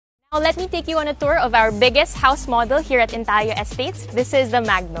Now let me take you on a tour of our biggest house model here at Intalio Estates. This is the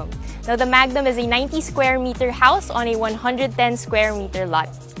Magnum. Now the Magnum is a 90 square meter house on a 110 square meter lot.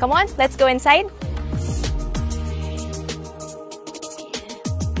 Come on, let's go inside.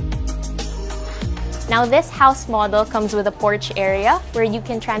 Now this house model comes with a porch area where you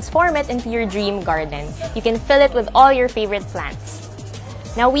can transform it into your dream garden. You can fill it with all your favorite plants.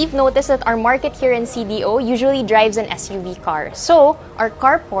 Now we've noticed that our market here in CDO usually drives an SUV car. So our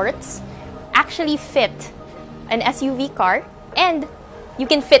carports actually fit an SUV car, and you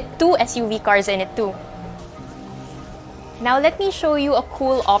can fit 2 SUV cars in it too. Now let me show you a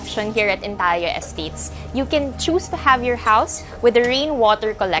cool option here at Intalio Estates. You can choose to have your house with a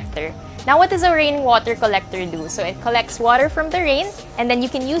rainwater collector. Now what does a rainwater collector do? So it collects water from the rain, and then you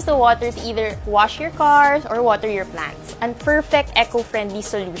can use the water to either wash your cars or water your plants. A perfect eco-friendly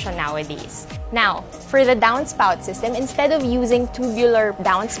solution nowadays. Now, for the downspout system, instead of using tubular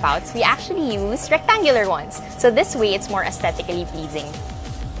downspouts, we actually use rectangular ones. So this way, it's more aesthetically pleasing.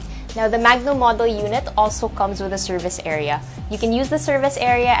 Now, the Magnum model unit also comes with a service area. You can use the service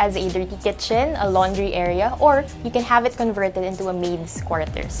area as a dirty kitchen, a laundry area, or you can have it converted into a maid's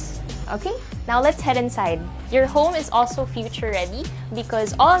quarters. Okay, now let's head inside. Your home is also future ready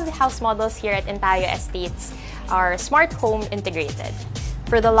because all of the house models here at Intalio Estates are smart home integrated.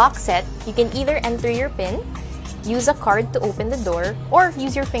 For the lock set, you can either enter your PIN, use a card to open the door, or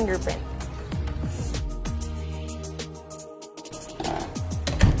use your fingerprint.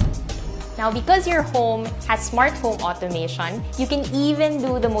 Now, because your home has smart home automation, you can even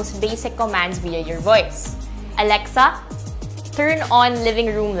do the most basic commands via your voice. Alexa, turn on living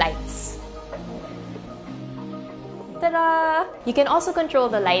room lights. Ta-da! You can also control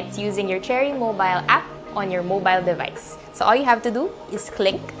the lights using your Cherry mobile app on your mobile device. So all you have to do is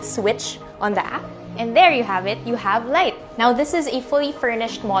click switch on the app, and there you have it, you have light. Now this is a fully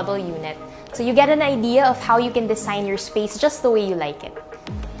furnished model unit, so you get an idea of how you can design your space just the way you like it.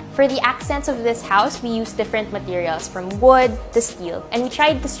 For the accents of this house, we use different materials from wood to steel, and we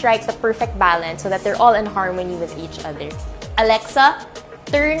tried to strike the perfect balance so that they're all in harmony with each other. Alexa,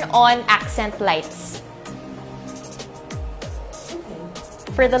 turn on accent lights.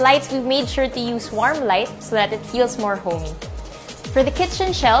 For the lights, we've made sure to use warm light so that it feels more homey. For the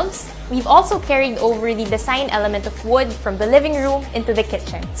kitchen shelves, we've also carried over the design element of wood from the living room into the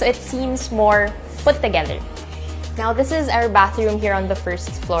kitchen, so it seems more put together. Now this is our bathroom here on the first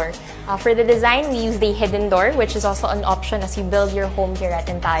floor. For the design, we used a hidden door, which is also an option as you build your home here at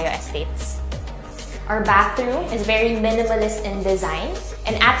Intalio Estates. Our bathroom is very minimalist in design,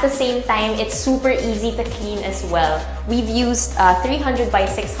 and at the same time, it's super easy to clean as well. We've used 300 by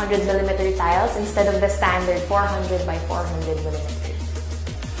 600 millimeter tiles instead of the standard 400 by 400 millimeter.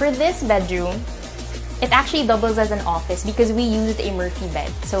 For this bedroom, it actually doubles as an office because we used a Murphy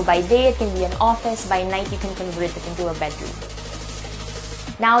bed. So by day, it can be an office. By night, you can convert it into a bedroom.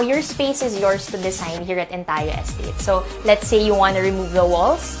 Now, your space is yours to design here at Intalio Estates. So let's say you want to remove the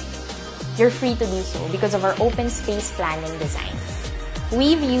walls. You're free to do so because of our open space planning design.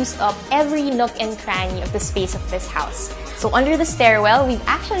 We've used up every nook and cranny of the space of this house. So under the stairwell, we've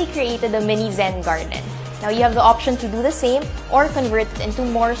actually created a mini Zen garden. Now you have the option to do the same or convert it into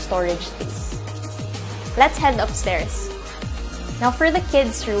more storage space. Let's head upstairs. Now for the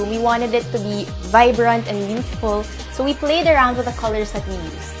kids' room, we wanted it to be vibrant and youthful, so we played around with the colors that we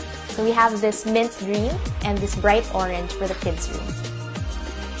used. So we have this mint green and this bright orange for the kids' room.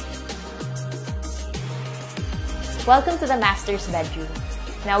 Welcome to the master's bedroom.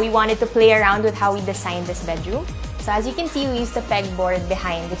 Now we wanted to play around with how we designed this bedroom. So as you can see, we used the pegboard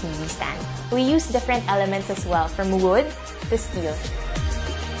behind the TV stand. We used different elements as well, from wood to steel.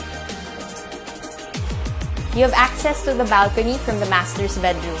 You have access to the balcony from the master's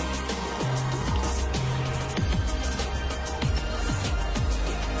bedroom.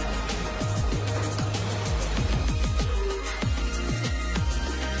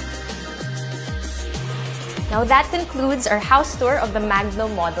 Now that concludes our house tour of the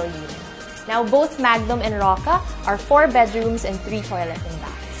Magnum model unit. Now both Magnum and Roca are 4 bedrooms and 3 toilet and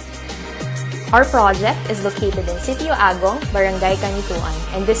baths. Our project is located in Sitio Agong, Barangay Kanituan,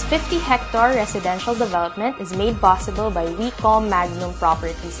 and this 50-hectare residential development is made possible by We Call Magnum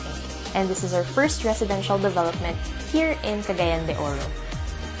Properties Inc. And this is our first residential development here in Cagayandeoro.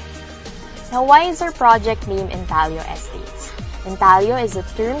 Now why is our project named Intalio Estates? Intalio is a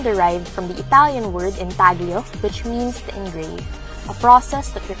term derived from the Italian word intaglio, which means to engrave, a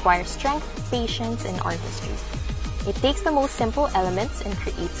process that requires strength, patience, and artistry. It takes the most simple elements and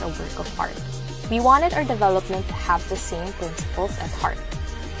creates a work of art. We wanted our development to have the same principles at heart.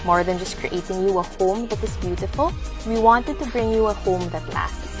 More than just creating you a home that is beautiful, we wanted to bring you a home that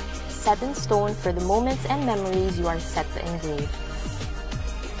lasts. set in stone for the moments and memories you are set to engrave.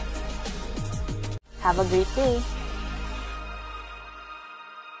 Have a great day!